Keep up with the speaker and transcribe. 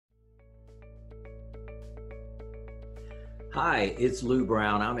Hi, it's Lou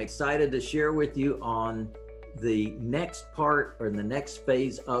Brown. I'm excited to share with you on the next part or the next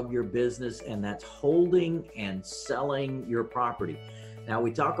phase of your business, and that's holding and selling your property. Now,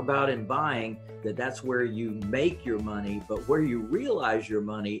 we talk about in buying that's where you make your money, but where you realize your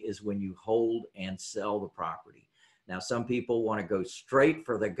money is when you hold and sell the property. Now, some people want to go straight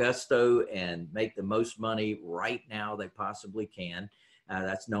for the gusto and make the most money right now they possibly can.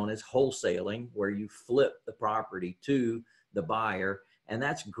 That's known as wholesaling, where you flip the property to the buyer, and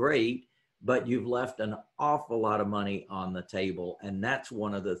that's great, but you've left an awful lot of money on the table. And that's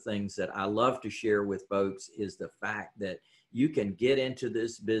one of the things that I love to share with folks, is the fact that you can get into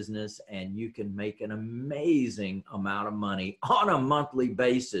this business and you can make an amazing amount of money on a monthly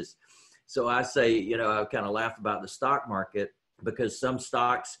basis. So I say, I kind of laugh about the stock market, because some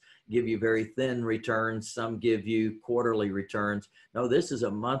stocks give you very thin returns, some give you quarterly returns. No, this is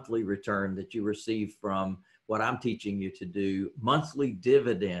a monthly return that you receive from what I'm teaching you to do, monthly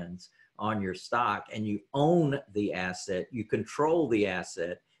dividends on your stock, and you own the asset, you control the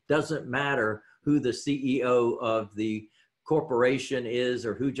asset. Doesn't matter who the CEO of the corporation is,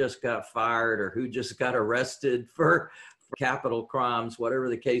 or who just got fired, or who just got arrested for capital crimes, whatever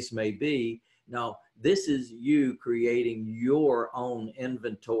the case may be. No, this is you creating your own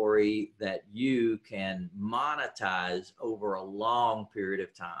inventory that you can monetize over a long period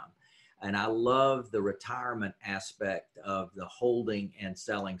of time. And I love the retirement aspect of the holding and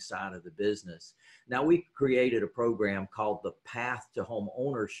selling side of the business. Now, we created a program called the Path to Home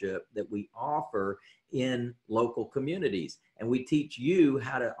Ownership that we offer in local communities. And we teach you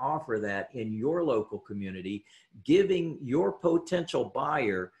how to offer that in your local community, giving your potential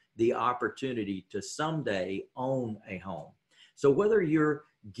buyer the opportunity to someday own a home. So whether you're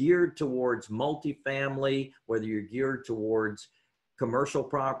geared towards multifamily, whether you're geared towards commercial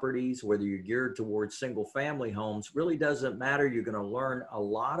properties, whether you're geared towards single family homes, really doesn't matter. You're going to learn a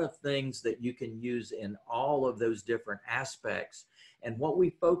lot of things that you can use in all of those different aspects. And what we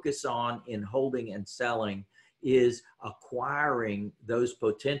focus on in holding and selling is acquiring those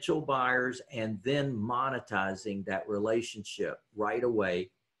potential buyers and then monetizing that relationship right away,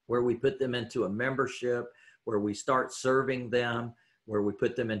 where we put them into a membership, where we start serving them, where we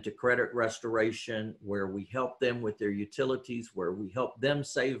put them into credit restoration, where we help them with their utilities, where we help them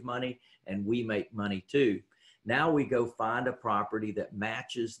save money, and we make money too. Now we go find a property that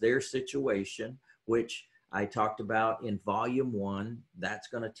matches their situation, which I talked about in volume 1. That's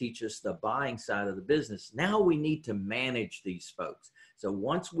going to teach us the buying side of the business. Now we need to manage these folks. So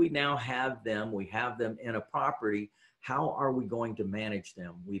once we now have them, we have them in a property, how are we going to manage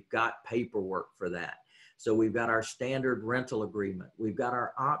them? We've got paperwork for that. So we've got our standard rental agreement. We've got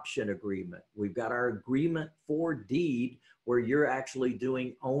our option agreement. We've got our agreement for deed, where you're actually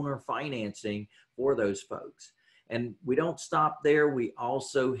doing owner financing for those folks. And we don't stop there. We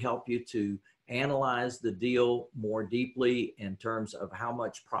also help you to analyze the deal more deeply in terms of how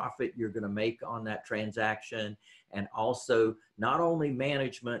much profit you're going to make on that transaction. And also not only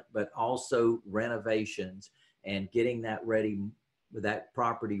management, but also renovations and getting that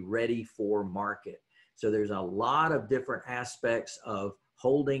property ready for market. So there's a lot of different aspects of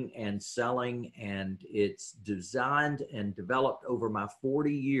holding and selling, and it's designed and developed over my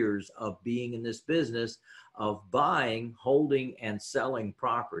 40 years of being in this business of buying, holding, and selling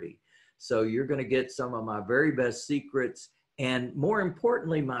property. So you're going to get some of my very best secrets, and more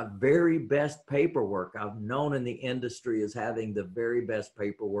importantly, my very best paperwork. I've known in the industry as having the very best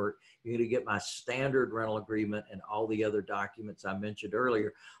paperwork. You're going to get my standard rental agreement and all the other documents I mentioned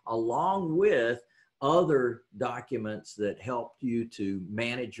earlier, along with other documents that help you to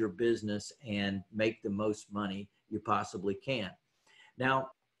manage your business and make the most money you possibly can. Now,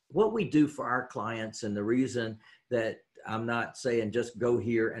 what we do for our clients, and the reason that I'm not saying just go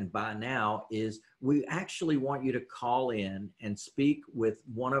here and buy now, is we actually want you to call in and speak with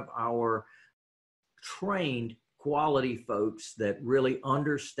one of our trained quality folks that really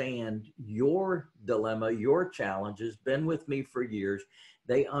understand your dilemma, your challenges, been with me for years.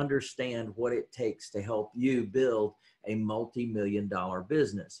 They understand what it takes to help you build a multi-million-dollar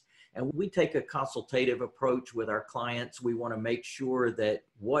business. And we take a consultative approach with our clients. We want to make sure that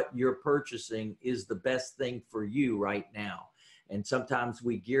what you're purchasing is the best thing for you right now. And sometimes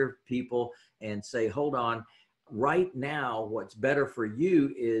we gear people and say, hold on, right now, what's better for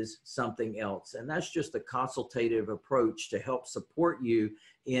you is something else. And that's just a consultative approach to help support you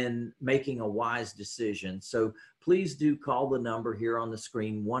in making a wise decision. So please do call the number here on the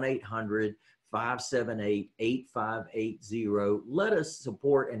screen, 1-800 578-8580. Let us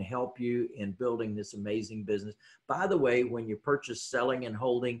support and help you in building this amazing business. By the way, when you purchase Selling and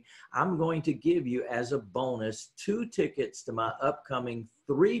Holding, I'm going to give you as a bonus 2 tickets to my upcoming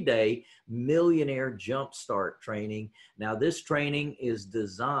 3-day Millionaire Jumpstart training. Now, this training is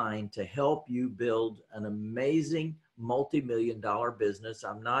designed to help you build an amazing multi-million-dollar business.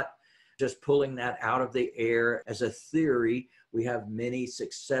 I'm not just pulling that out of the air as a theory. We have many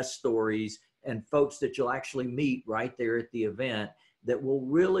success stories and folks that you'll actually meet right there at the event that will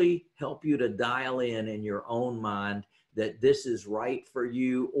really help you to dial in your own mind that this is right for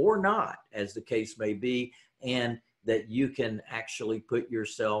you or not, as the case may be, and that you can actually put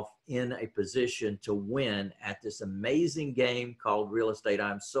yourself in a position to win at this amazing game called real estate.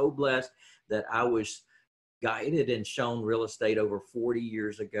 I'm so blessed that I was guided and shown real estate over 40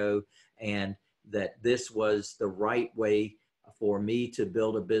 years ago, and that this was the right way for me to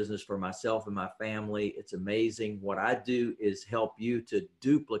build a business for myself and my family. It's amazing. What I do is help you to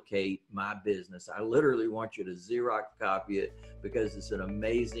duplicate my business. I literally want you to Xerox copy it because it's an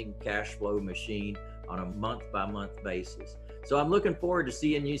amazing cash flow machine on a month-by-month basis. So I'm looking forward to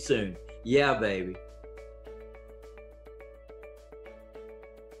seeing you soon. Yeah, baby.